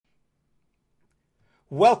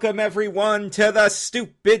Welcome, everyone, to the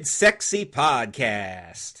Stupid Sexy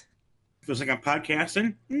Podcast. Feels like I'm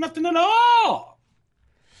podcasting nothing at all.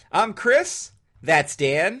 I'm Chris, that's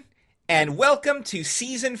Dan, and welcome to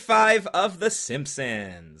Season 5 of The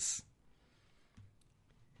Simpsons.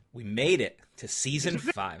 We made it to Season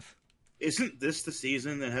 5. Isn't this the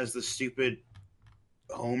season that has the stupid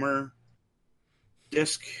Homer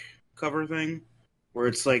disc cover thing? Where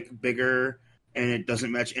it's like bigger and it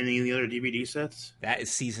doesn't match any of the other DVD sets? That is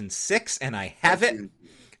Season 6, and I have it.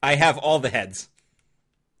 I have all the heads.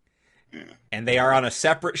 Yeah. And they are on a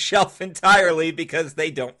separate shelf entirely because they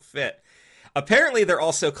don't fit. Apparently, they're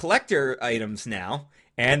also collector items now,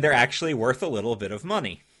 and they're actually worth a little bit of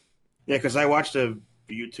money. Yeah, because I watched a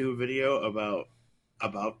YouTube video about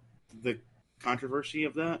the controversy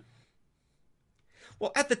of that.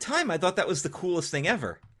 Well, at the time, I thought that was the coolest thing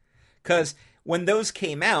ever. Because when those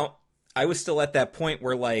came out, I was still at that point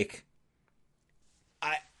where, like,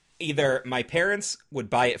 either my parents would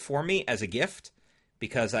buy it for me as a gift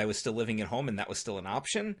because I was still living at home and that was still an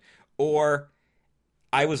option, or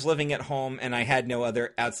I was living at home and I had no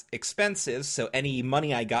other expenses, so any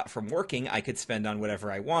money I got from working I could spend on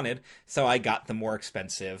whatever I wanted, so I got the more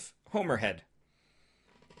expensive Homer head.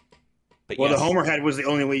 But well, yes. The Homer head was the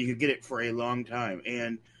only way you could get it for a long time,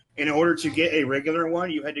 and in order to get a regular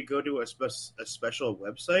one, you had to go to a special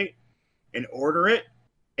website and order it,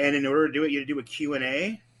 and in order to do it, you had to do a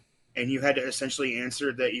Q&A, and you had to essentially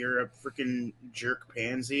answer that you're a freaking jerk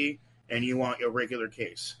pansy and you want a regular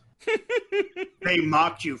case. They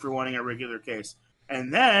mocked you for wanting a regular case.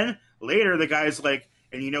 And then, later, the guy's like,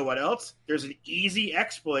 and you know what else? There's an easy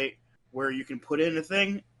exploit where you can put in a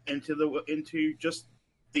thing into just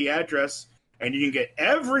the address, and you can get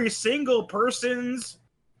every single person's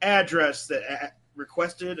address that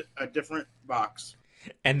requested a different box.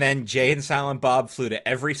 And then Jay and Silent Bob flew to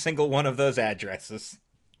every single one of those addresses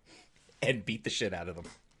and beat the shit out of them.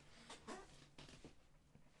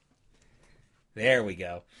 There we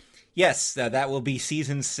go. Yes, that will be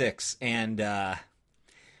Season 6, and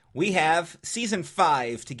we have Season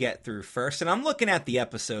 5 to get through first, and I'm looking at the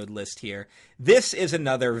episode list here. This is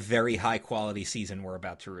another very high-quality season we're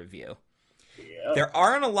about to review. Yep. There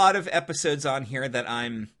aren't a lot of episodes on here that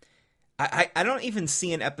I don't even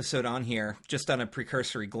see an episode on here, just on a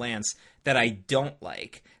precursory glance, that I don't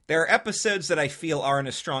like. There are episodes that I feel aren't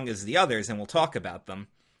as strong as the others, and we'll talk about them.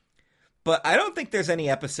 But I don't think there's any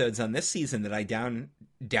episodes on this season that I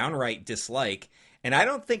downright dislike, and I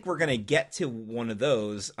don't think we're going to get to one of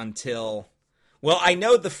those until... Well, I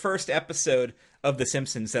know the first episode of The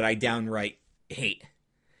Simpsons that I downright hate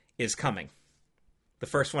is coming. The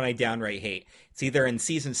first one I downright hate. It's either in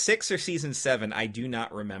Season 6 or Season 7, I do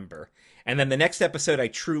not remember. And then the next episode I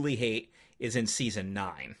truly hate is in Season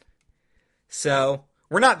 9. So,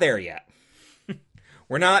 we're not there yet.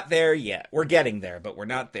 We're not there yet. We're getting there, but we're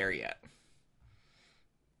not there yet.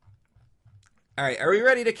 Alright, are we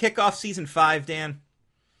ready to kick off Season 5, Dan?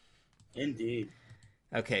 Indeed.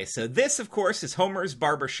 Okay, so this, of course, is Homer's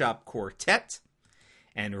Barbershop Quartet.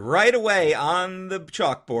 And right away on the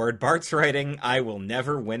chalkboard, Bart's writing, "I will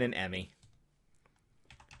never win an Emmy."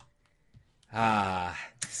 Ah,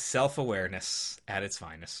 self-awareness at its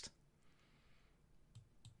finest.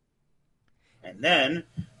 And then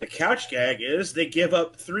the couch gag is they give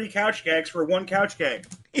up 3 couch gags for 1 couch gag.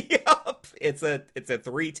 Yup, it's a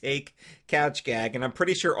 3-take couch gag, and I'm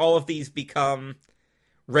pretty sure all of these become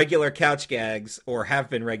regular couch gags or have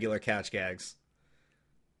been regular couch gags.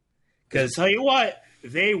 Because tell you what,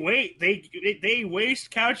 they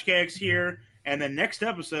waste couch gags here, and the next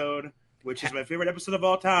episode, which is my favorite episode of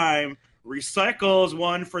all time, recycles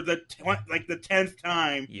one for the 10th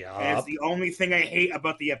time. Yep. And it's the only thing I hate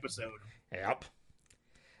about the episode. Yep.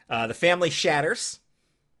 The family shatters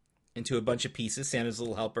into a bunch of pieces. Santa's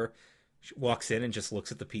little helper walks in and just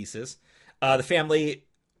looks at the pieces. The family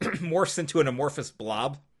morphs into an amorphous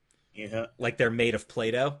blob. Yeah. Like they're made of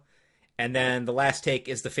Play-Doh. And then the last take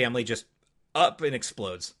is the family just up and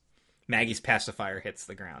explodes. Maggie's pacifier hits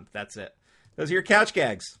the ground. That's it. Those are your couch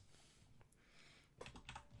gags.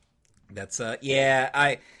 That's, yeah,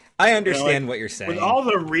 I understand what you're saying. With all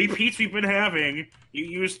the repeats we've been having, you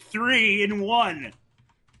used 3 in 1.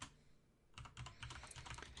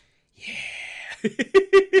 Yeah.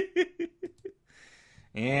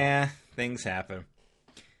 Yeah, things happen.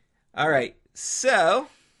 All right, so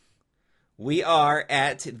we are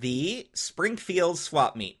at the Springfield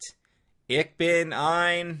Swap Meet. Ich bin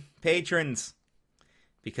ein Patrons.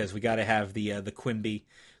 Because we got to have the Quimby.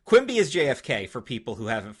 Quimby is JFK for people who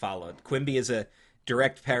haven't followed. Quimby is a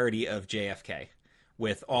direct parody of JFK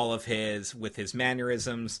with all of his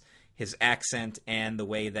mannerisms, his accent, and the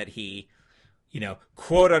way that he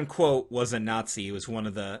quote unquote was a Nazi. It was one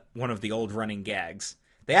of the old running gags.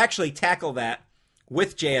 They actually tackle that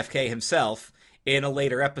with JFK himself in a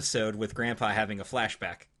later episode with Grandpa having a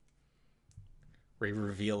flashback where he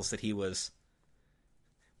reveals that he was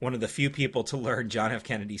one of the few people to learn John F.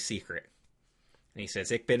 Kennedy's secret. And he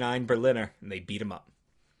says, "Ich bin ein Berliner," and they beat him up.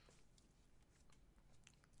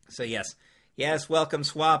 So yes, welcome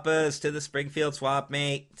swappers to the Springfield Swap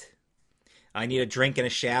Mate. I need a drink and a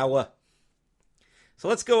shower. So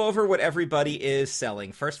let's go over what everybody is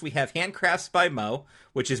selling. First, we have Handcrafts by Mo,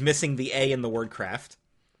 which is missing the A in the word craft.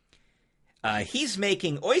 He's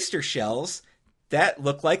making oyster shells that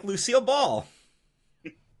look like Lucille Ball.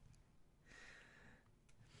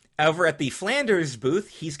 Over at the Flanders booth,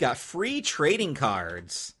 he's got free trading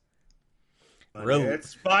cards.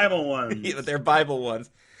 It's Bible ones. Yeah, they're Bible ones.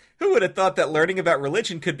 Who would have thought that learning about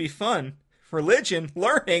religion could be fun? Religion?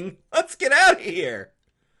 Learning? Let's get out of here.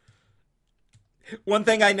 One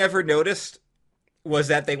thing I never noticed was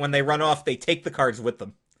that when they run off, they take the cards with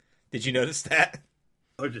them. Did you notice that?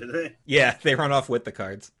 Oh, did they? Yeah, they run off with the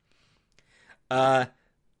cards.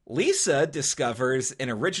 Lisa discovers an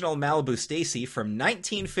original Malibu Stacy from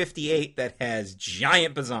 1958 that has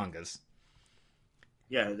giant bazongas.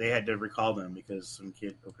 Yeah, they had to recall them because some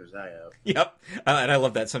kid poked his eye out. Yep, and I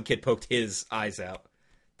love that. Some kid poked his eyes out.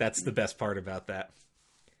 That's the best part about that.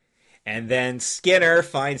 And then Skinner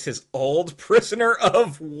finds his old prisoner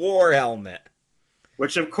of war helmet.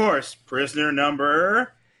 Which, of course, prisoner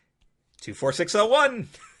number 24601.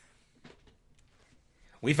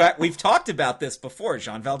 We've talked about this before,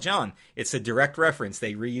 Jean Valjean. It's a direct reference.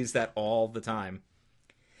 They reuse that all the time.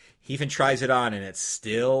 He even tries it on, and it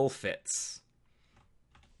still fits.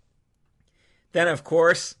 Then, of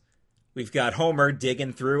course, we've got Homer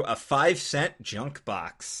digging through a 5-cent junk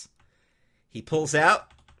box. He pulls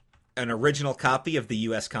out an original copy of the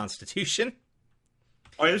U.S. Constitution.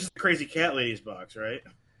 Oh, this is the Crazy Cat Lady's box, right?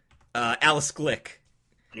 Alice Glick.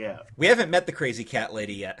 Yeah. We haven't met the Crazy Cat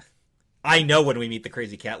Lady yet. I know when we meet the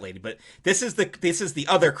Crazy Cat Lady, but this is the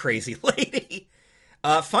other crazy lady.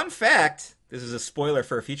 Fun fact, this is a spoiler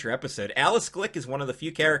for a future episode. Alice Glick is one of the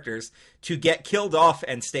few characters to get killed off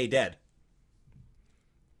and stay dead.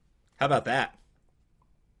 How about that?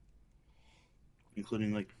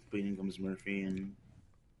 Including, like, Bleeding Gums Murphy and...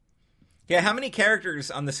 Yeah, how many characters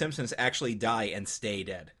on The Simpsons actually die and stay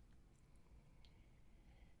dead?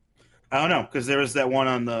 I don't know, because there was that one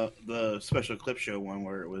on the special clip show one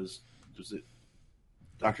where was it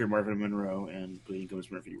Dr. Marvin Monroe and Bleeding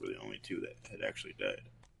Gums Murphy were the only two that had actually died.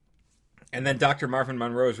 And then Dr. Marvin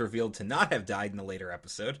Monroe is revealed to not have died in a later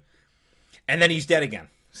episode. And then he's dead again.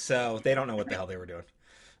 So they don't know what the hell they were doing.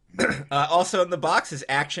 Also in the box is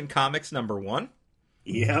Action Comics #1.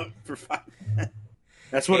 Yep, for $5.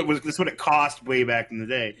 That's what it was. That's what it cost way back in the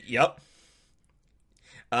day. Yep.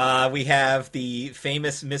 We have the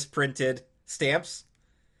famous misprinted stamps.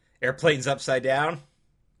 Airplanes Upside Down.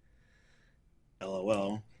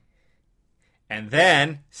 LOL. And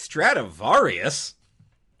then Stradivarius.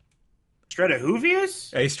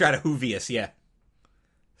 Stratahuvius? Stratahuvius, yeah.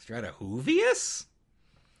 Stratahuvius?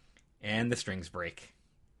 And the strings break.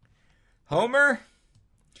 Homer,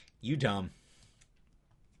 you dumb.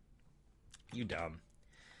 You dumb.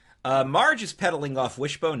 Marge is peddling off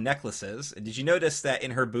wishbone necklaces. Did you notice that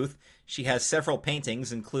in her booth she has several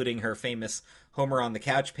paintings, including her famous Homer on the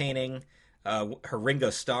Couch painting, her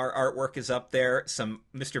Ringo Starr artwork is up there, some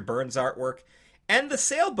Mr. Burns artwork, and the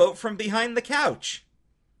sailboat from behind the couch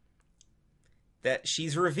that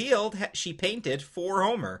she's revealed she painted for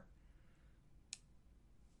Homer.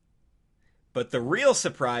 But the real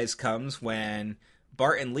surprise comes when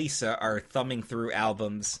Bart and Lisa are thumbing through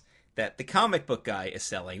albums that the comic book guy is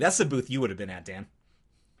selling. That's the booth you would have been at, Dan.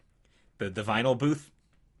 The vinyl booth?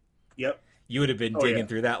 Yep. You would have been digging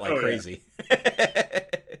through that like crazy.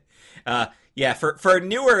 Yeah, for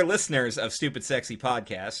newer listeners of Stupid Sexy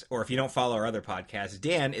Podcast, or if you don't follow our other podcasts,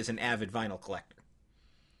 Dan is an avid vinyl collector.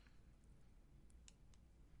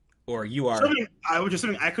 Or you are...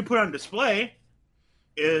 Something I could put on display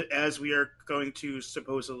as we are going to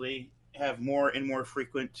supposedly have more and more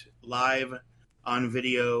frequent live on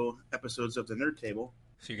video episodes of the Nerd Table.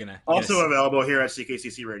 So you're gonna available here at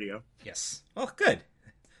CKCC Radio. Yes. Oh, good.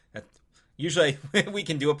 Usually we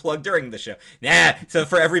can do a plug during the show. So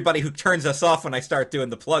for everybody who turns us off when I start doing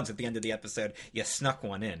the plugs at the end of the episode, you snuck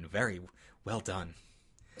one in. Very well done.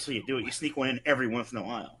 So you do it. You sneak one in every once in a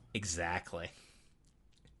while. Exactly.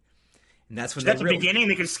 And that's when at the beginning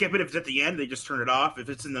they can skip it. If it's at the end, they just turn it off. If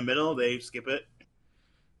it's in the middle, they skip it.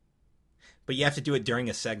 But you have to do it during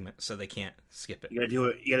a segment, so they can't skip it. You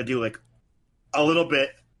gotta do like a little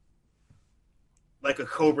bit, like a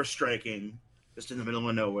cobra striking, just in the middle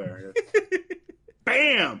of nowhere.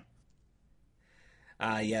 Bam!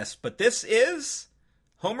 Yes, but this is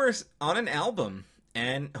Homer's on an album,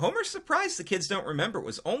 and Homer's surprised the kids don't remember. It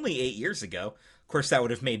was only 8 years ago. Of course, that would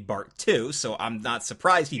have made Bart too, so I'm not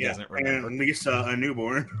surprised he doesn't remember. And Lisa, a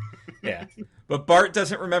newborn. Yeah. But Bart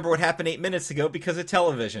doesn't remember what happened 8 minutes ago because of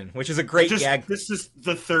television, which is a great gag. This is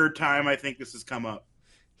the third time I think this has come up.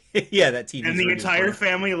 Yeah, that TV. And the entire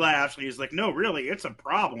family laughs, and he's like, no, really, it's a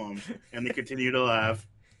problem. And they continue to laugh.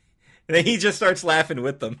 And then he just starts laughing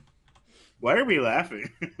with them. Why are we laughing?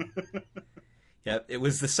 Yep, it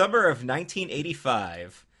was the summer of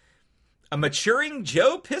 1985. A maturing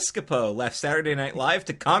Joe Piscopo left Saturday Night Live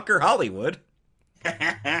to conquer Hollywood.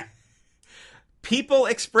 People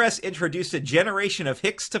Express introduced a generation of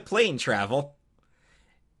Hicks to plane travel.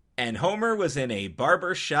 And Homer was in a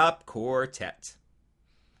barbershop quartet.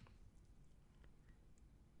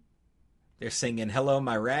 They're singing Hello,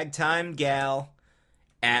 My Ragtime Gal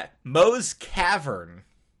at Moe's Cavern,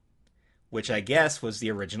 which I guess was the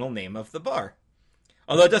original name of the bar.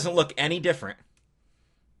 Although it doesn't look any different.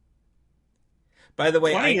 By the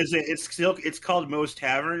way, funny is it's called Moe's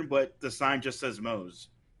Tavern, but the sign just says Moe's.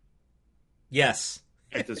 Yes.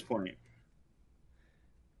 At this point.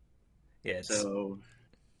 Yes. So,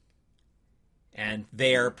 and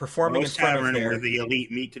they are performing Moe's in front Tavern of their... where the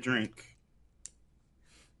elite meet to drink.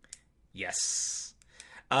 Yes.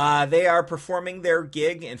 They are performing their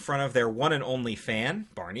gig in front of their one and only fan,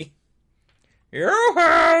 Barney.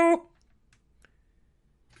 Yoo-hoo!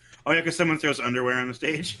 Oh, yeah, because someone throws underwear on the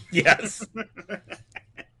stage? Yes.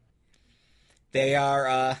 They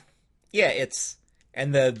are, it's...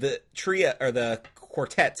 And the trio, or the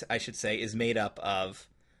quartet, I should say, is made up of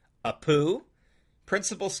Apu,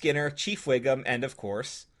 Principal Skinner, Chief Wiggum, and, of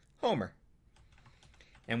course, Homer.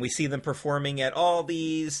 And we see them performing at all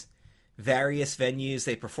these various venues.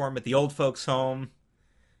 They perform at the old folks' home.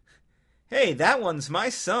 Hey, that one's my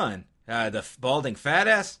son. The balding fat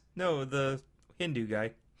ass? No, the Hindu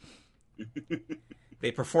guy.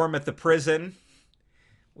 They perform at the prison,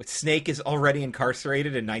 with Snake is already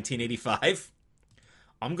incarcerated in 1985.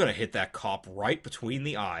 I'm going to hit that cop right between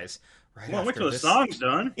the eyes. Well, wait till the song's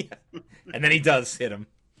done. Yeah. And then he does hit him.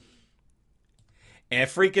 And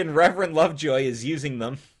freaking Reverend Lovejoy is using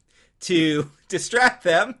them to distract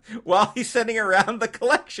them while he's sending around the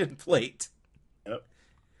collection plate. Yep.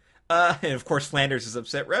 And of course Flanders is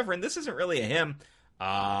upset. Reverend, this isn't really a hymn.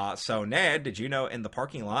 So Ned, did you know in the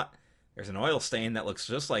parking lot there's an oil stain that looks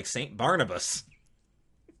just like St. Barnabas?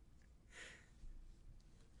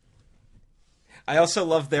 I also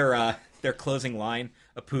love their closing line.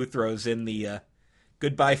 Apu throws in the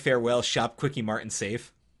goodbye, farewell, shop, Quickie Mart, and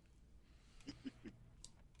save.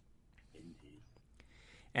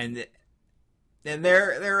 And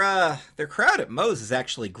their crowd at Moe's has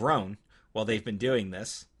actually grown while they've been doing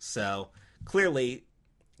this. So clearly,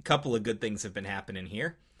 a couple of good things have been happening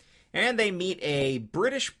here. And they meet a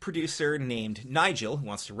British producer named Nigel who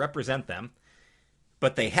wants to represent them.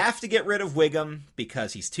 But they have to get rid of Wiggum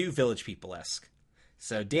because he's too Village People-esque.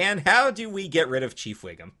 So, Dan, how do we get rid of Chief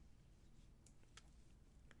Wiggum?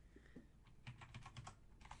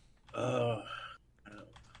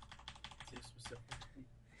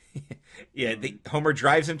 Yeah, Homer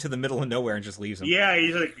drives him to the middle of nowhere and just leaves him. Yeah,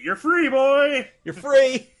 he's like, "You're free, boy! You're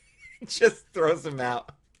free!" Just throws him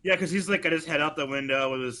out. Yeah, because he's like got his head out the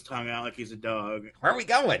window with his tongue out like he's a dog. Where are we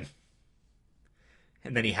going?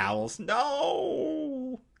 And then he howls,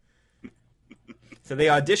 "No!" So they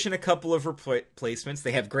audition a couple of replacements.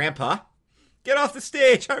 They have Grandpa. Get off the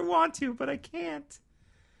stage! I want to, but I can't.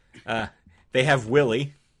 They have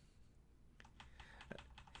Willie.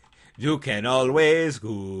 You can always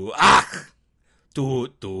go. Ah!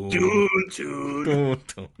 Toot, toot. Toot, toot. Toot,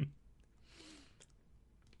 toot.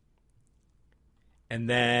 And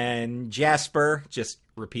then Jasper, just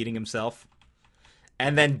repeating himself.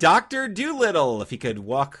 And then Dr. Doolittle, if he could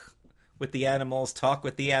walk with the animals, talk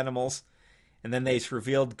with the animals. And then they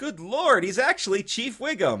revealed, good Lord, he's actually Chief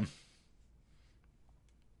Wiggum.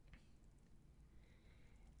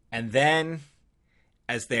 And then,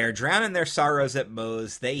 as they're drowning their sorrows at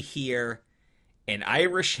Moe's, they hear an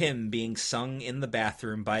Irish hymn being sung in the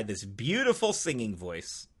bathroom by this beautiful singing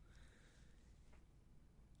voice.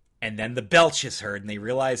 And then the belch is heard, and they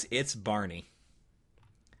realize it's Barney.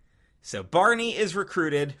 So Barney is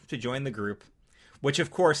recruited to join the group, which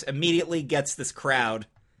of course immediately gets this crowd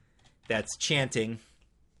that's chanting,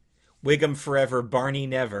 Wiggum forever, Barney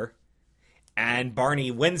never. And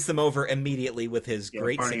Barney wins them over immediately with his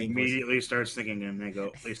great Barney singing immediately starts singing, and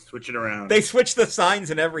they switch it around. They switch the signs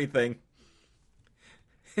and everything.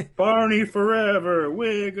 Barney forever,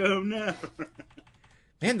 Wiggum never.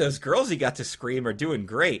 Man, those girls he got to scream are doing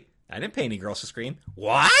great. I didn't pay any girls to scream.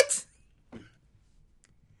 What?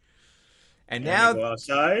 And now go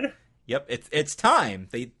outside. Yep, it's time.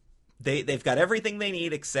 They've got everything they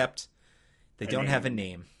need except they don't have a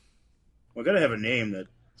name. We're gonna have a name that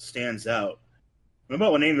stands out. What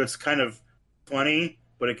about a name that's kind of funny,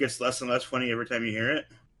 but it gets less and less funny every time you hear it?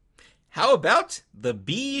 How about the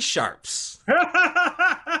B Sharps?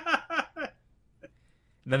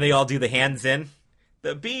 Then they all do the hands in.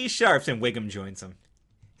 The B Sharps, and Wiggum joins them.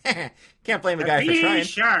 Can't blame the guy for trying. B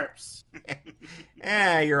Sharps.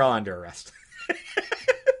 You're all under arrest.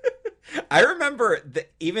 I remember,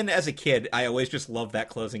 even as a kid, I always just loved that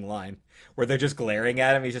closing line where they're just glaring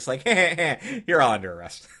at him. He's just like, you're all under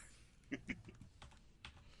arrest.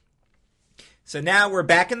 So now we're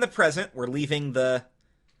back in the present. We're leaving the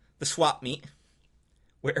swap meet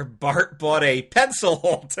where Bart bought a pencil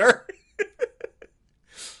holder.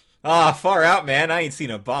 Far out, man. I ain't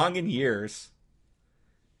seen a bong in years.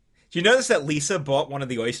 Do you notice that Lisa bought one of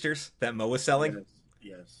the oysters that Mo was selling?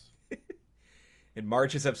 Yes. And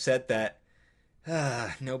Marge is upset that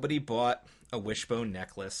nobody bought a wishbone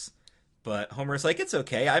necklace. But Homer's like, it's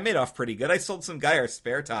okay. I made off pretty good. I sold some guy our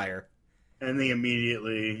spare tire. And then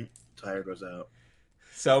immediately, tire goes out.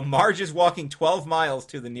 So Marge is walking 12 miles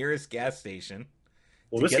to the nearest gas station.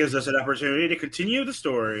 Well, this gives us an opportunity to continue the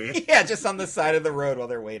story. Yeah, just on the side of the road while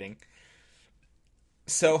they're waiting.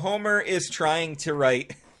 So Homer is trying to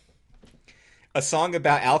write a song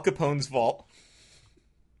about Al Capone's vault.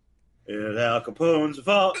 It was Al Capone's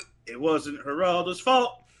fault. It wasn't Geraldo's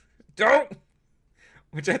fault. Don't!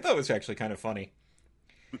 Which I thought was actually kind of funny.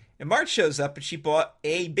 And Marge shows up and she bought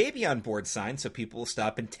a baby on board sign so people will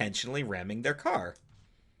stop intentionally ramming their car.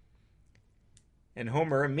 And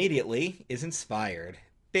Homer immediately is inspired.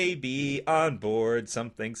 Baby on board,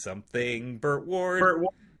 something, something, Burt Ward.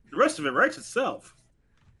 The rest of it writes itself.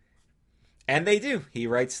 And they do. He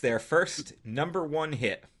writes their first #1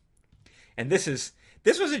 hit. And this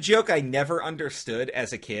was a joke I never understood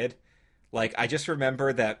as a kid. Like, I just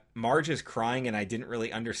remember that Marge is crying and I didn't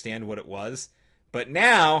really understand what it was. But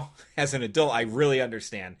now, as an adult, I really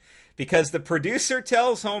understand. Because the producer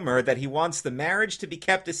tells Homer that he wants the marriage to be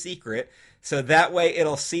kept a secret, so that way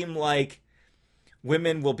it'll seem like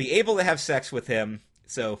women will be able to have sex with him.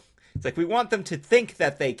 So it's like, we want them to think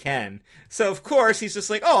that they can. So, of course, he's just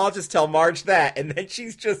like, I'll just tell Marge that. And then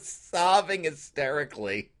she's just sobbing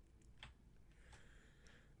hysterically.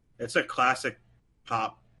 It's a classic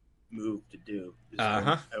pop move to do.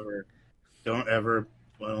 Don't ever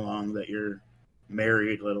let along that you're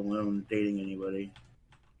married, let alone dating anybody.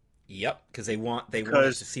 Yep, because they want it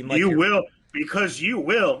to seem like because you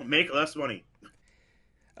will make less money.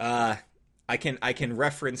 I can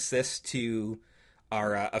reference this to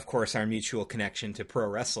of course, our mutual connection to pro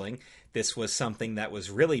wrestling. This was something that was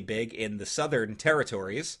really big in the Southern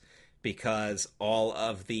territories because all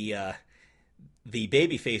of the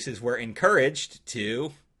baby faces were encouraged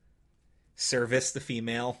to service the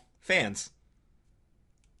female fans.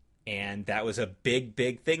 And that was a big,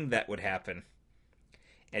 big thing that would happen.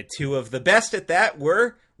 And two of the best at that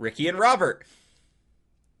were Ricky and Robert.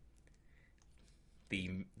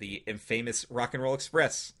 The infamous Rock and Roll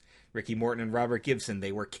Express. Ricky Morton and Robert Gibson,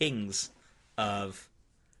 they were kings of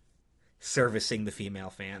servicing the female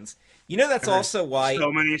fans. You know, that's also why... So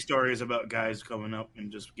many stories about guys coming up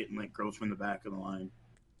and just getting, like, girls from the back of the line.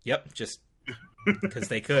 Yep, just because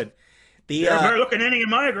they could. They're looking any of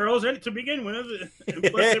my girls to begin with.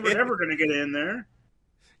 Plus, they were never going to get in there.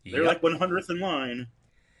 They're like 100th in line.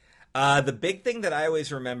 The big thing that I always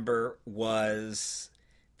remember was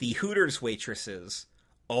the Hooters waitresses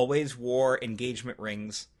always wore engagement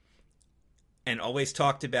rings and always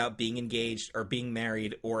talked about being engaged or being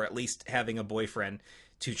married or at least having a boyfriend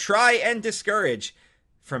to try and discourage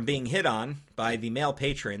from being hit on by the male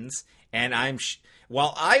patrons. And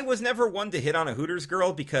while I was never one to hit on a Hooters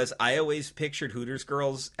girl because I always pictured Hooters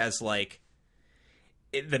girls as like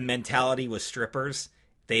the mentality was strippers.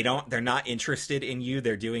 They're not interested in you.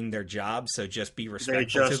 They're doing their job. So just be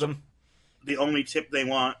respectful to them. The only tip they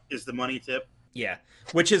want is the money tip. Yeah.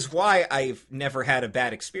 Which is why I've never had a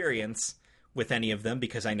bad experience with any of them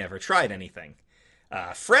because I never tried anything.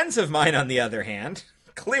 Friends of mine, on the other hand,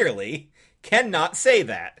 clearly cannot say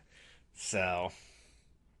that. So,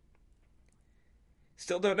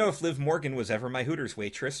 still don't know if Liv Morgan was ever my Hooters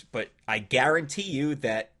waitress, but I guarantee you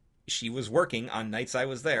that she was working on nights I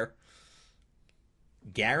was there.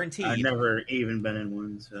 Guaranteed. I've never even been in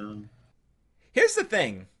one, so... Here's the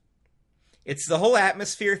thing. It's the whole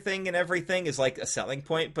atmosphere thing and everything is like a selling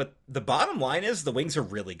point, but the bottom line is the wings are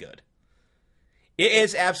really good. It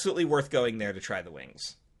is absolutely worth going there to try the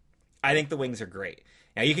wings. I think the wings are great.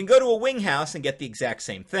 Now, you can go to a wing house and get the exact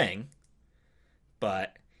same thing,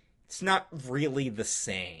 but it's not really the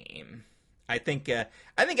same. I think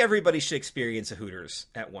everybody should experience a Hooters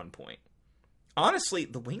at one point. Honestly,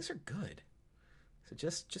 the wings are good. So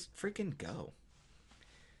just freaking go.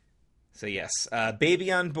 So yes,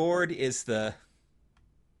 Baby on Board is the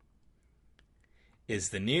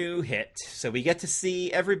new hit. So we get to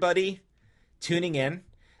see everybody tuning in.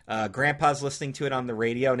 Grandpa's listening to it on the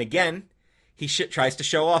radio, and again, he tries to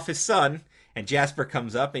show off his son, and Jasper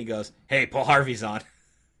comes up and he goes, "Hey, Paul Harvey's on."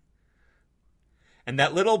 And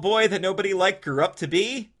that little boy that nobody liked grew up to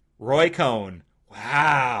be Roy Cohn.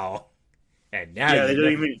 Wow. And now they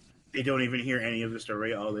don't even hear any of the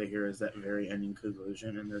story. All they hear is that very ending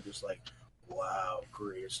conclusion, and they're just like, "Wow,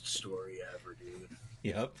 greatest story ever, dude."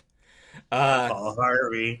 Yep. Paul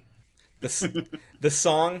Harvey. The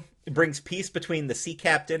song brings peace between the sea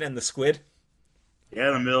captain and the squid. Yeah,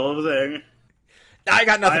 in the middle of the thing. I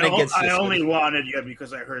got nothing against this. I only wanted you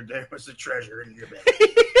because I heard there was a treasure in your bed.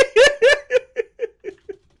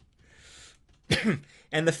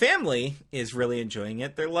 And the family is really enjoying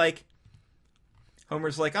it. They're like,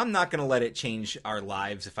 Homer's like, "I'm not going to let it change our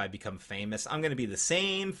lives if I become famous. I'm going to be the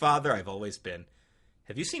same father I've always been."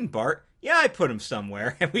 Have you seen Bart? Yeah, I put him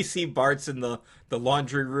somewhere. And we see Bart's in the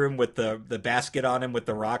laundry room with the basket on him with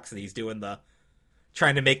the rocks, and he's doing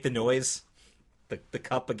trying to make the noise. The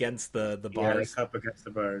cup against the bars. Yeah, the cup against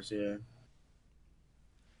the bars, yeah.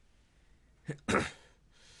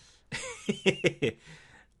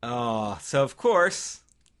 Oh, so of course,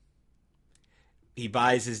 he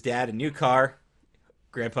buys his dad a new car.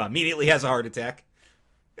 Grandpa immediately has a heart attack.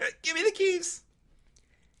 Give me the keys.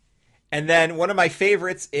 And then one of my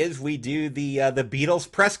favorites is we do the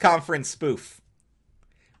Beatles press conference spoof,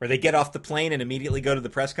 where they get off the plane and immediately go to the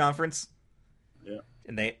press conference. Yeah.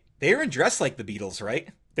 And they are dressed like the Beatles, right?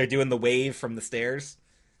 They're doing the wave from the stairs.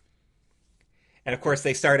 And of course,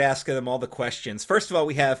 they start asking them all the questions. First of all,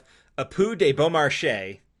 we have Apu de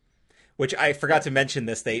Beaumarchais, which I forgot to mention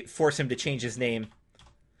this. They force him to change his name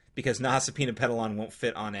because Nahasapina Petalon won't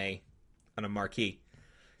fit on a marquee.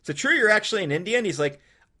 So true, you're actually an Indian? He's like,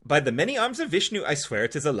 "By the many arms of Vishnu, I swear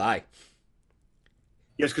it is a lie."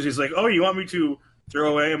 Yes, because he's like, "Oh, you want me to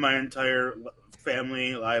throw away my entire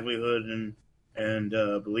family, livelihood, and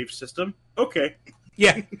belief system? Okay."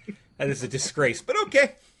 Yeah, that is a disgrace, but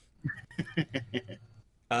okay.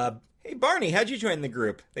 Hey, Barney, how'd you join the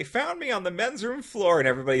group? They found me on the men's room floor, and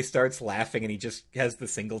everybody starts laughing, and he just has the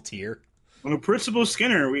single tear. Well, Principal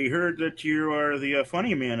Skinner, we heard that you are the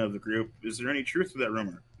funny man of the group. Is there any truth to that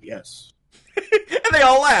rumor? Yes. And they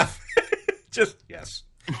all laugh. Just, yes.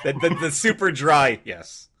 The super dry,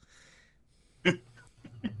 yes.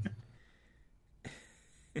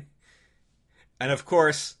 And of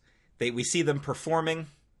course, we see them performing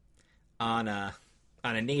on a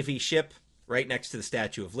Navy ship right next to the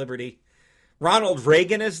Statue of Liberty. Ronald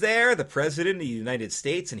Reagan is there, the President of the United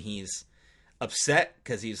States, and he's upset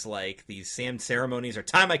because he's like, "These ceremonies are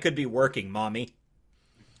time I could be working, mommy."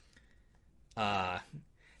 I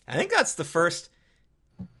think that's the first.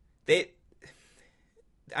 They've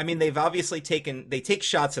obviously take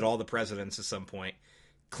shots at all the presidents at some point.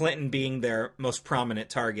 Clinton being their most prominent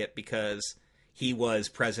target because he was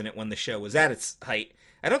president when the show was at its height.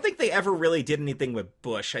 I don't think they ever really did anything with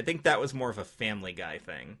Bush. I think that was more of a Family Guy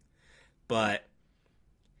thing. But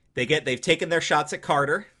they've taken their shots at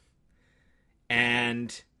Carter,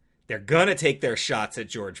 and they're gonna take their shots at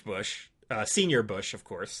George Bush, Senior Bush, of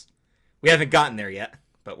course. We haven't gotten there yet,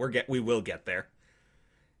 but we will get there.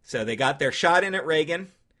 So they got their shot in at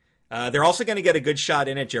Reagan. They're also going to get a good shot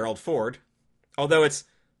in at Gerald Ford, although it's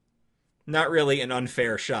not really an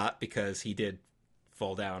unfair shot because he did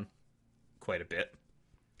fall down quite a bit.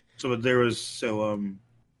 So there was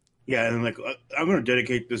yeah, and like I'm going to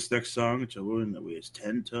dedicate this next song to a woman that weighs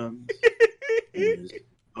 10 tons and is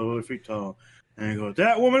 4 feet tall. And I go,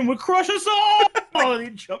 "That woman would crush us all!" And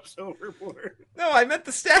he jumps overboard. No, I meant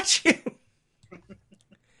the statue.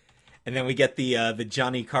 And then we get the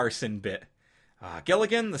Johnny Carson bit.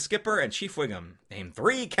 Gilligan, the skipper, and Chief Wiggum name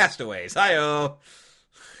 3 castaways. Hi-oh.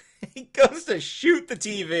 He goes to shoot the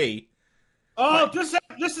TV. Oh,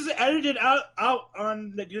 this is edited out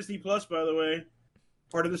on the Disney Plus, by the way.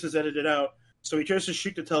 Part of this is edited out. So he tries to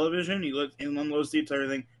shoot the television. He unloads the entire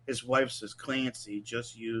thing. His wife says, "Clancy,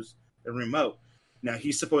 just use the remote." Now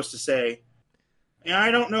he's supposed to say,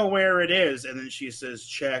 "I don't know where it is," and then she says,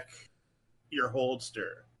 "Check your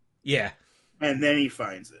holster." Yeah, and then he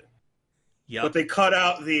finds it. Yeah, but they cut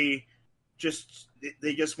out they just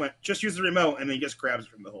went, "Just use the remote," and then he just grabs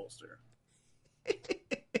it from the holster.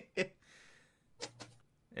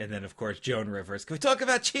 And then, of course, Joan Rivers. Can we talk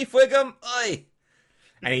about Chief Wiggum? Oi!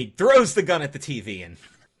 And he throws the gun at the TV and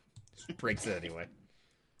breaks it anyway.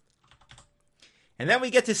 And then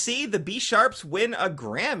we get to see the B-Sharps win a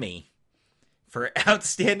Grammy for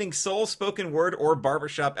Outstanding Soul, Spoken Word, or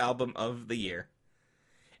Barbershop Album of the Year.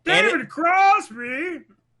 David Crosby!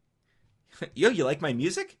 Yo, you like my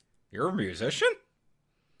music? You're a musician?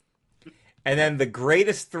 And then the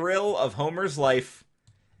greatest thrill of Homer's life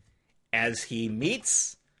as he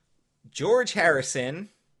meets George Harrison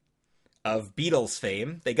of Beatles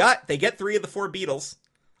fame. They get 3 of the 4 Beatles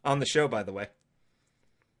on the show, by the way.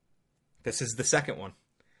 This is the second one.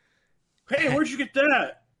 Hey, where'd you get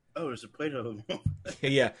that? Oh, there's a plate of them.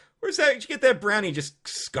 Yeah. Where's that? Did you get that brownie? Just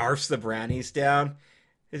scarfs the brownies down.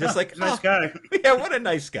 It's just like, nice guy. Yeah, what a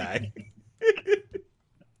nice guy.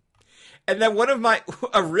 And then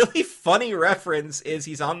a really funny reference is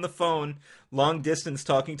he's on the phone, long distance,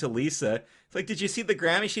 talking to Lisa. It's like, did you see the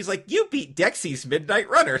Grammy? She's like, you beat Dexy's Midnight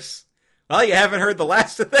Runners. Well, you haven't heard the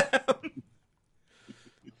last of them.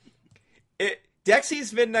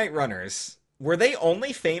 Dexy's Midnight Runners, were they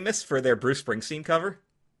only famous for their Bruce Springsteen cover?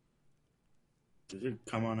 They did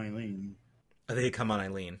Come On Eileen. Oh, they did Come On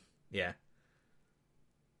Eileen, yeah.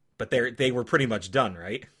 But they were pretty much done,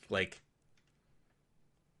 right? Like,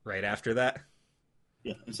 right after that?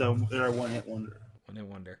 Yeah, so they're a one-hit wonder. One-hit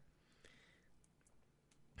wonder.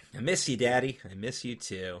 I miss you, Daddy. I miss you,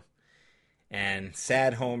 too. And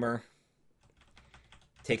sad Homer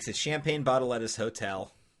takes a champagne bottle at his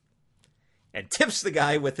hotel and tips the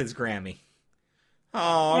guy with his Grammy.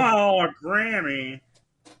 Oh, a Grammy.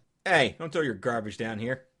 Hey, don't throw your garbage down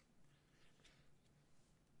here.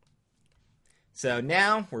 So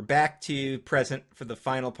now we're back to present for the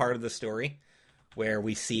final part of the story, where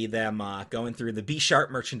we see them going through the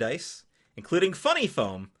B-Sharp merchandise, including Funny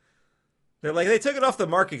Foam. They're like, they took it off the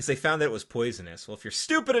market because they found that it was poisonous. Well, if you're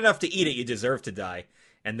stupid enough to eat it, you deserve to die.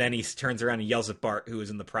 And then he turns around and yells at Bart, who is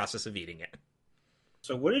in the process of eating it.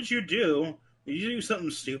 So what did you do? Did you do something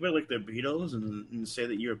stupid like the Beatles and say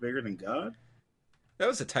that you're bigger than God? That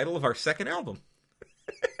was the title of our second album.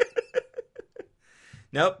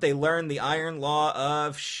 Nope, they learned the iron law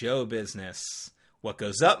of show business. What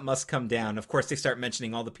goes up must come down. Of course, they start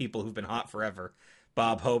mentioning all the people who've been hot forever.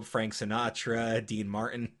 Bob Hope, Frank Sinatra, Dean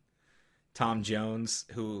Martin, Tom Jones,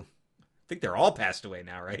 who I think they're all passed away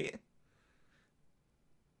now, right?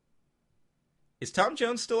 Is Tom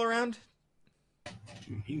Jones still around?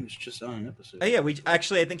 He was just on an episode. Oh, yeah,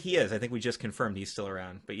 I think he is. I think we just confirmed he's still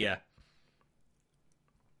around. But yeah.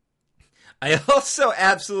 I also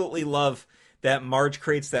absolutely love that Marge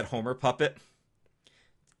creates that Homer puppet,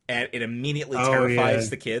 and it immediately terrifies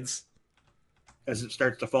the kids. As it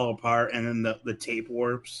starts to fall apart, and then the tape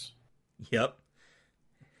warps. Yep.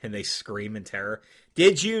 And they scream in terror.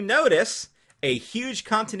 Did you notice a huge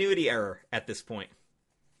continuity error at this point?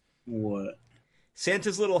 What?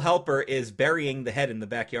 Santa's Little Helper is burying the head in the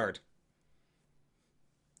backyard.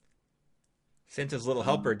 Santa's Little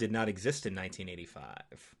Helper did not exist in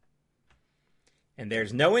 1985. And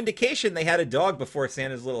there's no indication they had a dog before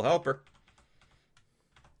Santa's Little Helper.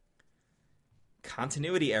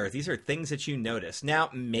 Continuity error. These are things that you notice. Now,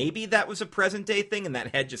 maybe that was a present day thing and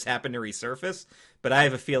that head just happened to resurface, but I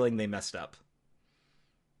have a feeling they messed up.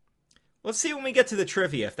 Let's see when we get to the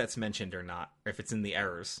trivia if that's mentioned or not, or if it's in the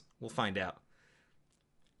errors. We'll find out.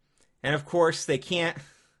 And of course, they can't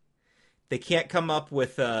come up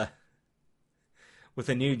with a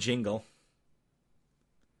new jingle.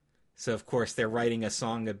 So of course they're writing a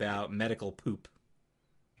song about medical poop.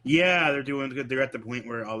 Yeah, they're doing good. They're at the point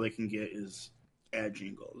where all they can get is ad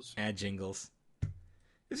jingles. Ad jingles.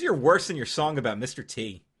 This is worse than your song about Mr.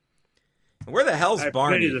 T. And where the hell's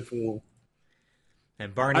Barney? I pity the fool.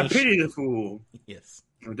 And Barney. I pity the fool. Yes.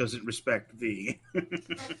 Who doesn't respect thee.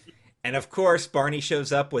 And of course, Barney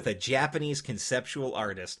shows up with a Japanese conceptual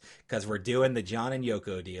artist because we're doing the John and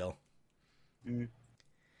Yoko deal. Mm.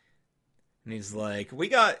 And he's like,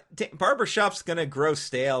 Barbershop's going to grow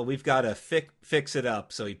stale. We've got to fix it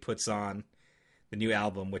up. So he puts on the new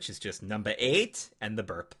album, which is just number 8 and the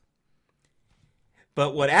burp.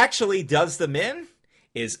 But what actually does them in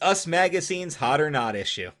is Us Magazine's Hot or Not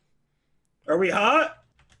issue. Are we hot?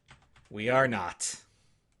 We are not.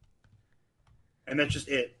 And that's just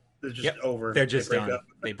it. They're just over. They're just done.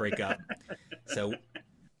 They break up.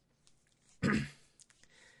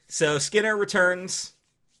 So Skinner returns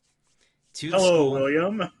to Hello, school.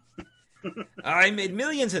 William. I made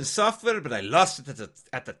millions in software, but I lost it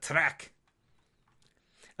at the track.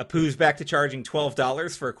 Apu's back to charging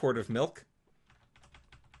 $12 for a quart of milk.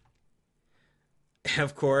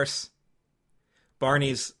 Of course,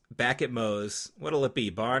 Barney's back at Moe's. What'll it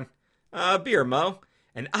be, Barn? Beer, Mo.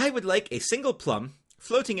 And I would like a single plum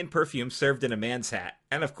floating in perfume served in a man's hat.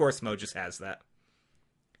 And of course, Moe just has that.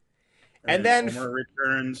 And then Homer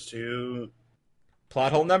returns to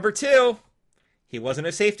plot hole number 2. He wasn't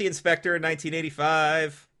a safety inspector in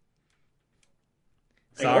 1985.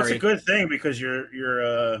 Sorry. Well, it's a good thing because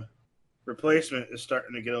your replacement is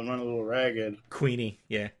starting to run a little ragged. Queenie,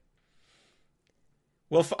 yeah.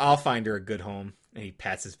 Well, I'll find her a good home. And he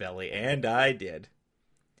pats his belly, and I did.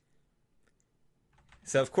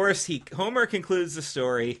 So, of course, Homer concludes the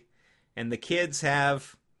story, and the kids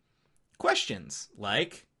have questions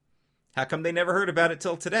like, how come they never heard about it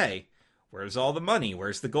till today? Where's all the money?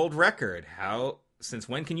 Where's the gold record? Since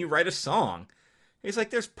when can you write a song? He's like,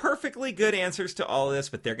 there's perfectly good answers to all this,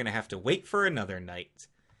 but they're going to have to wait for another night.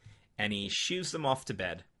 And he shoos them off to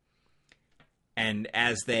bed. And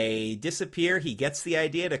as they disappear, he gets the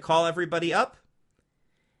idea to call everybody up.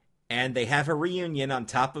 And they have a reunion on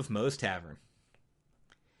top of Moe's Tavern.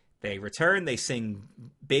 They return, they sing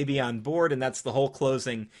Baby on Board, and that's the whole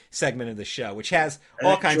closing segment of the show, which has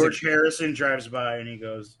all kinds of... George Harrison drives by and he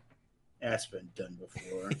goes, that's been done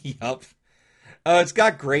before. Yup. It's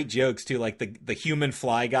got great jokes, too, like the human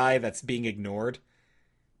fly guy that's being ignored.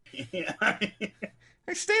 Yeah.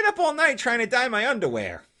 I stayed up all night trying to dye my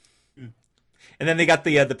underwear. And then they got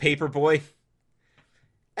the paper boy.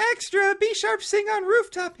 Extra, B-sharp sing on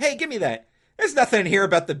rooftop. Hey, give me that. There's nothing here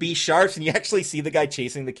about the B-sharps, and you actually see the guy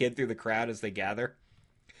chasing the kid through the crowd as they gather.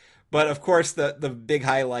 But, of course, the big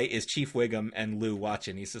highlight is Chief Wiggum and Lou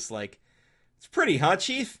watching. He's just like, it's pretty, huh,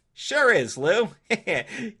 Chief? Sure is, Lou.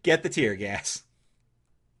 Get the tear gas.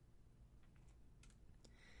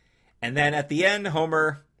 And then at the end,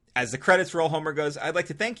 Homer, as the credits roll, Homer goes, I'd like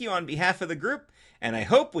to thank you on behalf of the group, and I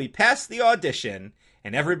hope we pass the audition.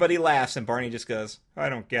 And everybody laughs, and Barney just goes, I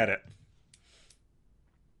don't get it.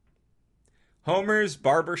 Homer's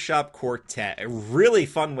Barbershop Quartet. A really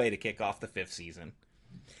fun way to kick off the 5th season.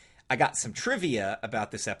 I got some trivia about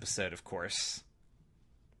this episode, of course.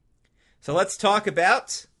 So let's talk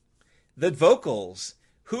about the vocals.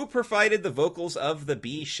 Who provided the vocals of the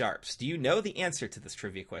B-sharps? Do you know the answer to this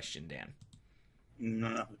trivia question, Dan?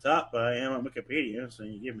 Not off the top, but I am on Wikipedia, so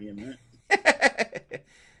you give me a minute.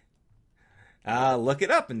 Look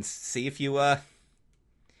it up and see if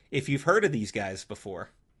you've heard of these guys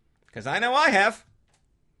before. Because I know I have.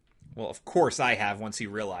 Well, of course I have once you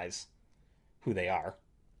realize who they are.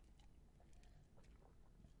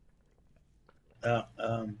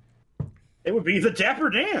 It would be the Dapper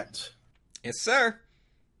Dans. Yes, sir.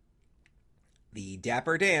 The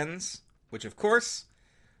Dapper Dans, which of course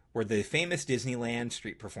were the famous Disneyland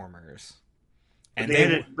street performers.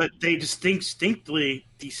 And but they distinctly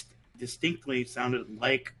sounded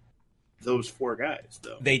like those 4 guys,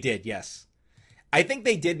 though. They did, yes. I think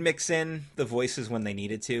they did mix in the voices when they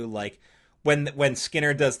needed to. Like, when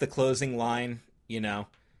Skinner does the closing line,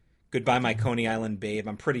 goodbye, my Coney Island babe,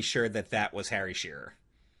 I'm pretty sure that was Harry Shearer.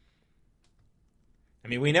 I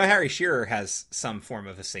mean, we know Harry Shearer has some form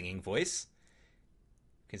of a singing voice,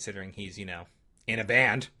 considering he's, in a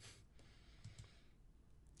band.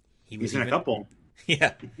 He's in a couple.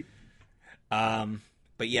 Yeah.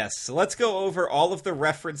 But yes, so let's go over all of the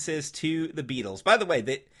references to the Beatles. By the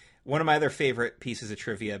way, one of my other favorite pieces of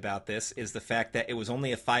trivia about this is the fact that it was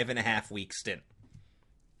only a 5.5-week stint.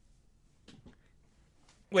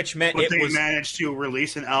 Which meant they managed to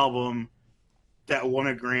release an album that won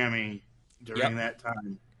a Grammy during that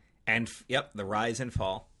time. And, the rise and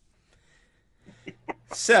fall.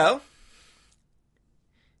 So,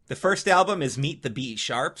 the first album is Meet the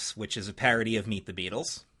B-Sharps, which is a parody of Meet the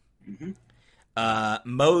Beatles. Mm-hmm.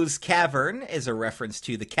 Moe's Cavern is a reference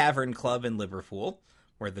to the Cavern Club in Liverpool,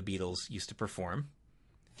 where the Beatles used to perform.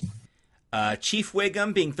 Chief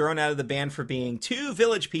Wiggum being thrown out of the band for being too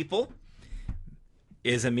village people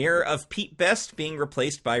is a mirror of Pete Best being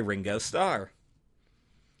replaced by Ringo Starr.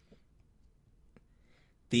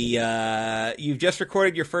 You've just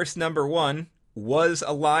recorded your first number 1 was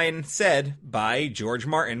a line said by George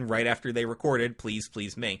Martin right after they recorded Please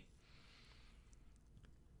Please Me.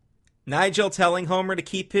 Nigel telling Homer to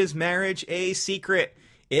keep his marriage a secret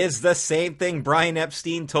is the same thing Brian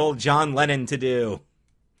Epstein told John Lennon to do.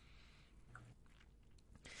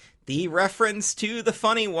 The reference to the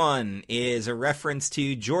funny one is a reference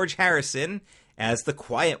to George Harrison as the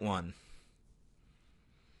quiet one.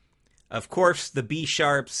 Of course, the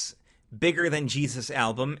B-Sharps' Bigger Than Jesus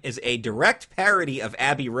album is a direct parody of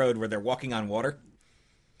Abbey Road, where they're walking on water,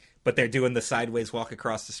 but they're doing the sideways walk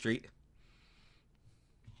across the street.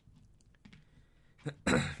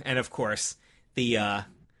 And of course, what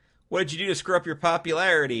did you do to screw up your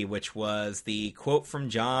popularity? Which was the quote from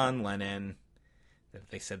John Lennon that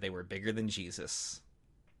they said they were bigger than Jesus.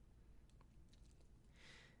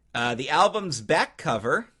 The album's back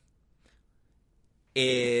cover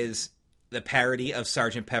is the parody of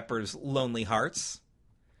Sgt. Pepper's Lonely Hearts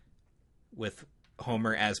with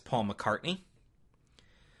Homer as Paul McCartney.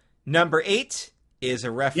 Number 8 is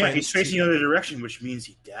a reference. Yeah, he's facing the other direction, which means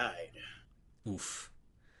he died. Oof.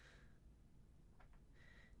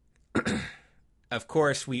 Of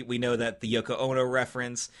course, we know that the Yoko Ono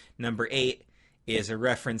reference, number 8, is a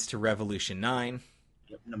reference to Revolution 9.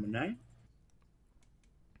 Yep, number 9.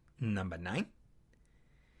 Number 9.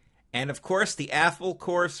 And of course, the Apple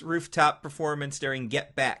Course rooftop performance during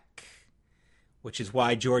Get Back, which is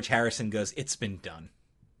why George Harrison goes, "It's been done."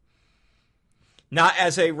 Not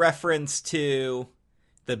as a reference to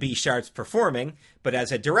the B-Sharps performing, but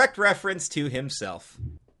as a direct reference to himself.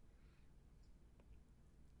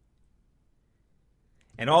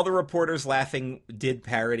 And all the reporters laughing did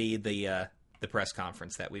parody the press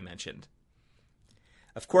conference that we mentioned.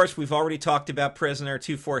 Of course, we've already talked about Prisoner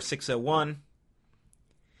 24601.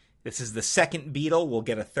 This is the second Beatle. We'll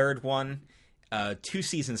get a third one 2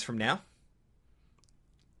 seasons from now.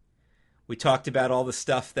 We talked about all the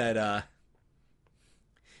stuff that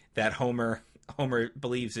that Homer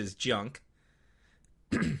believes is junk.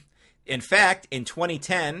 In fact, in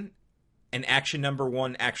 2010, an Action number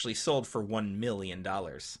 1 actually sold for $1 million.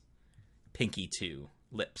 Pinky 2,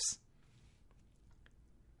 Lips.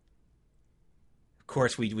 Of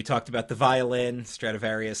course, we talked about the violin,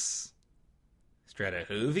 Stradivarius.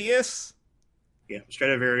 Stratohovius? Yeah,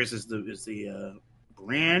 Stradivarius is the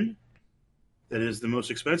brand that is the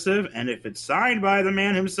most expensive, and if it's signed by the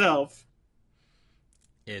man himself,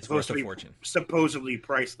 it's worth a fortune. Supposedly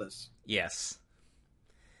priceless. Yes.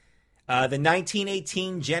 The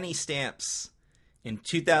 1918 Jenny stamps. In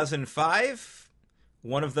 2005,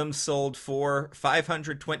 one of them sold for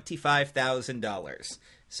 $525,000.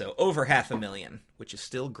 So over $500,000, which is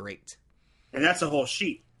still great. And that's a whole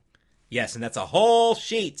sheet. Yes, and that's a whole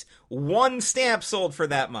sheet. One stamp sold for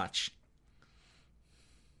that much.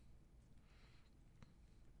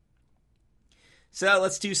 So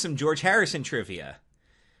let's do some George Harrison trivia.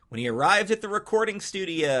 When he arrived at the recording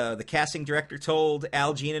studio, the casting director told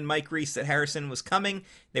Al Jean and Mike Reiss that Harrison was coming.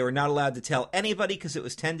 They were not allowed to tell anybody because it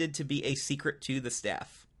was tended to be a secret to the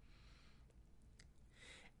staff.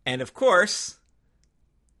 And of course,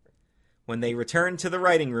 when they returned to the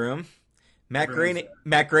writing room, Matt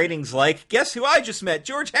Groening's like, "Guess who I just met?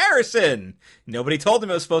 George Harrison!" Nobody told him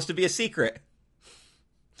it was supposed to be a secret.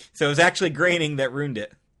 So it was actually Groening that ruined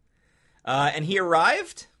it. And he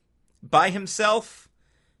arrived by himself.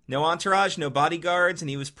 No entourage, no bodyguards, and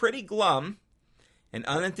he was pretty glum and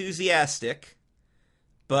unenthusiastic,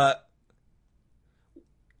 but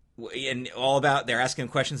they're asking him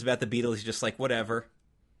questions about the Beatles, he's just like, whatever.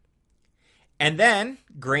 And then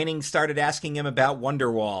Groening started asking him about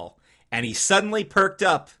Wonderwall, and he suddenly perked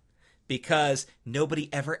up because nobody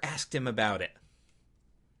ever asked him about it.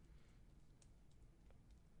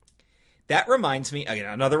 That reminds me, again,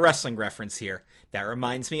 another wrestling reference here. That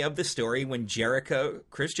reminds me of the story when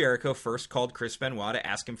Chris Jericho first called Chris Benoit to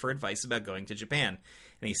ask him for advice about going to Japan.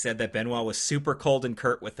 And he said that Benoit was super cold and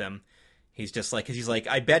curt with him. He's like,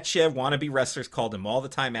 I bet you wannabe wrestlers called him all the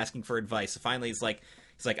time asking for advice. So finally he's like,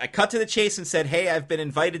 I cut to the chase and said, "Hey, I've been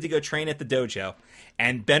invited to go train at the dojo."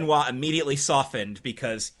 And Benoit immediately softened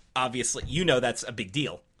because obviously, that's a big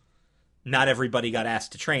deal. Not everybody got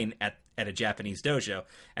asked to train at a Japanese dojo.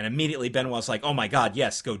 And immediately Benoit's like, "Oh my God,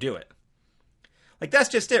 yes, go do it." Like, that's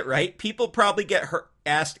just it, right? People probably get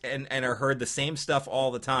asked and are heard the same stuff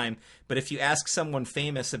all the time. But if you ask someone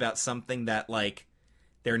famous about something that, like,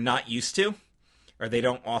 they're not used to, or they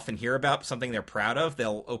don't often hear about, something they're proud of,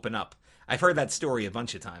 they'll open up. I've heard that story a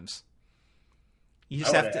bunch of times. You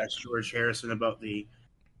just have to ask George Harrison about the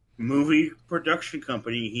movie production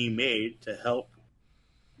company he made to help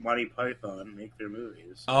Monty Python make their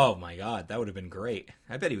movies. Oh my God, that would have been great.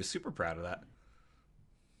 I bet he was super proud of that.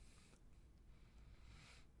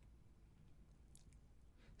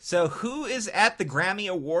 So who is at the Grammy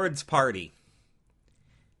Awards party?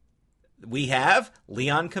 We have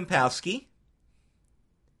Leon Kompowski.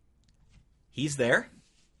 He's there.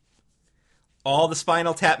 All the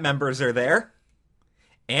Spinal Tap members are there.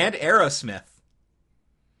 And Aerosmith.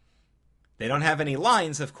 They don't have any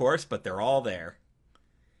lines, of course, but they're all there.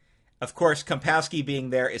 Of course, Kompowski being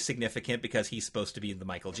there is significant because he's supposed to be the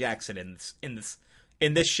Michael Jackson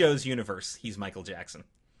in this show's universe. He's Michael Jackson.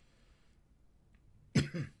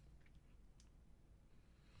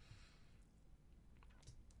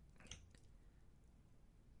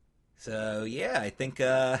 So yeah, I think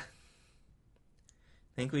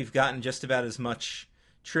we've gotten just about as much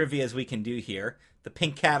trivia as we can do here. The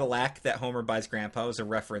pink Cadillac that Homer buys Grandpa is a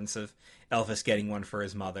reference of Elvis getting one for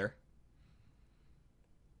his mother.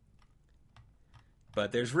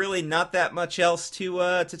 But there's really not that much else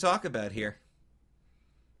to talk about here.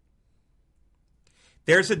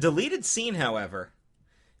 There's a deleted scene, however,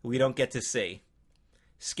 we don't get to see.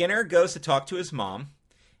 Skinner goes to talk to his mom,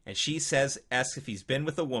 and she asks if he's been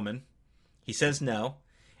with a woman. He says no,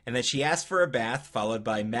 and then she asks for a bath, followed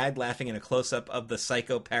by Mad laughing in a close-up of the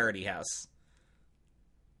Psycho parody house.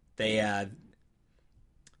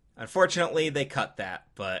 Unfortunately, they cut that,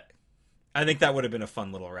 but I think that would have been a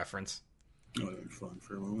fun little reference. It would have been fun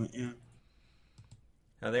for a moment, yeah.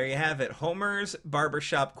 Now, there you have it. Homer's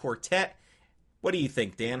Barbershop Quartet. What do you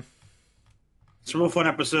think, Dan? It's a real fun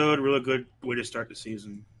episode. Really good way to start the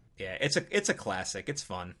season. Yeah, it's a classic. It's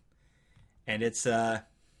fun. And it's...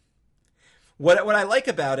 What I like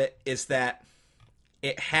about it is that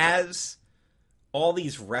it has all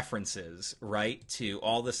these references, right, to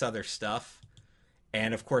all this other stuff.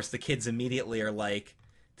 And, of course, the kids immediately are like,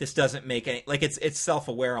 this doesn't make any... Like, it's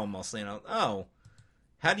self-aware almost, you know. Oh,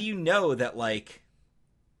 how do you know that, like,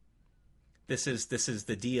 this is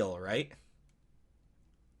the deal, right?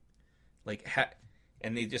 Like,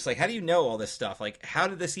 and they just like, how do you know all this stuff? Like, how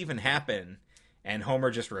did this even happen? And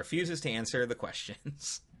Homer just refuses to answer the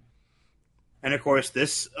questions. And, of course,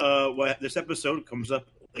 this episode comes up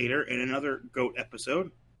later in another GOAT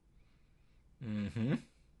episode. Mm-hmm.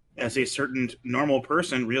 As a certain normal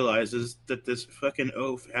person realizes that this fucking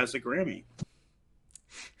oaf has a Grammy.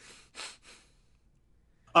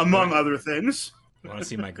 Among other things. Want to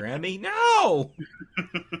see my Grammy? No!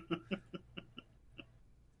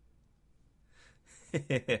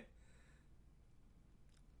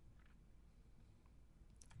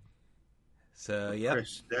 So, yeah.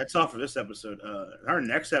 That's all for this episode. Our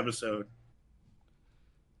next episode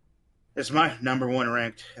is my number one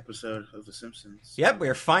ranked episode of The Simpsons. Yep,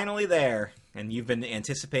 we're finally there. And you've been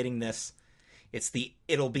anticipating this.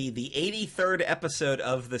 It'll be the 83rd episode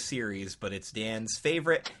of the series, but it's Dan's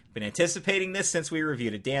favorite. Been anticipating this since we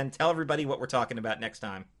reviewed it. Dan, tell everybody what we're talking about next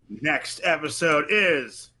time. Next episode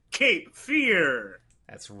is Cape Fear.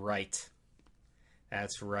 That's right.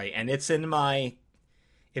 That's right. And it's in my...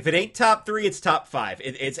 If it ain't top 3, it's top 5.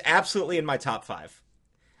 It's absolutely in my top 5.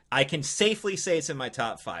 I can safely say it's in my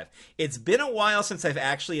top 5. It's been a while since I've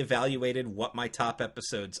actually evaluated what my top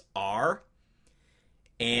episodes are.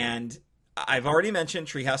 And I've already mentioned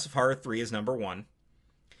Treehouse of Horror 3 is number 1.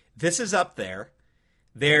 This is up there.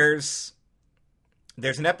 There's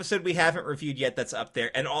an episode we haven't reviewed yet that's up there.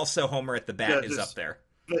 And also Homer at the Bat is up there.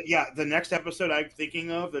 The next episode I'm thinking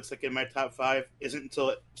of that's like in my top 5 isn't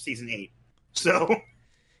until season 8. So...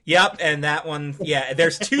 Yep, and that one, yeah.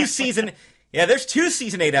 There's 2 season 8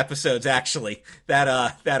 episodes actually that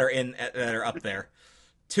are up there.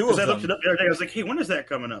 2 of them. I looked it up the other day. I was like, hey, when is that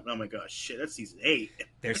coming up? And I'm like, oh shit, that's season 8.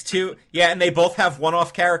 There's 2, yeah, and they both have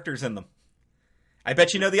one-off characters in them. I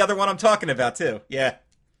bet you know the other one I'm talking about too. Yeah.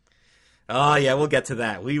 Oh yeah, we'll get to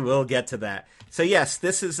that. We will get to that. So yes,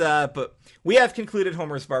 this is. But we have concluded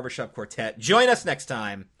Homer's Barbershop Quartet. Join us next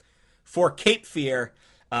time for Cape Fear.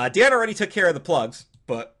 Dan already took care of the plugs.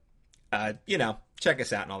 But, check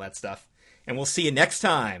us out and all that stuff. And we'll see you next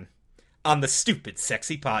time on the Stupid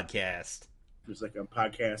Sexy Podcast. It's like I'm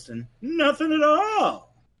podcasting nothing at all.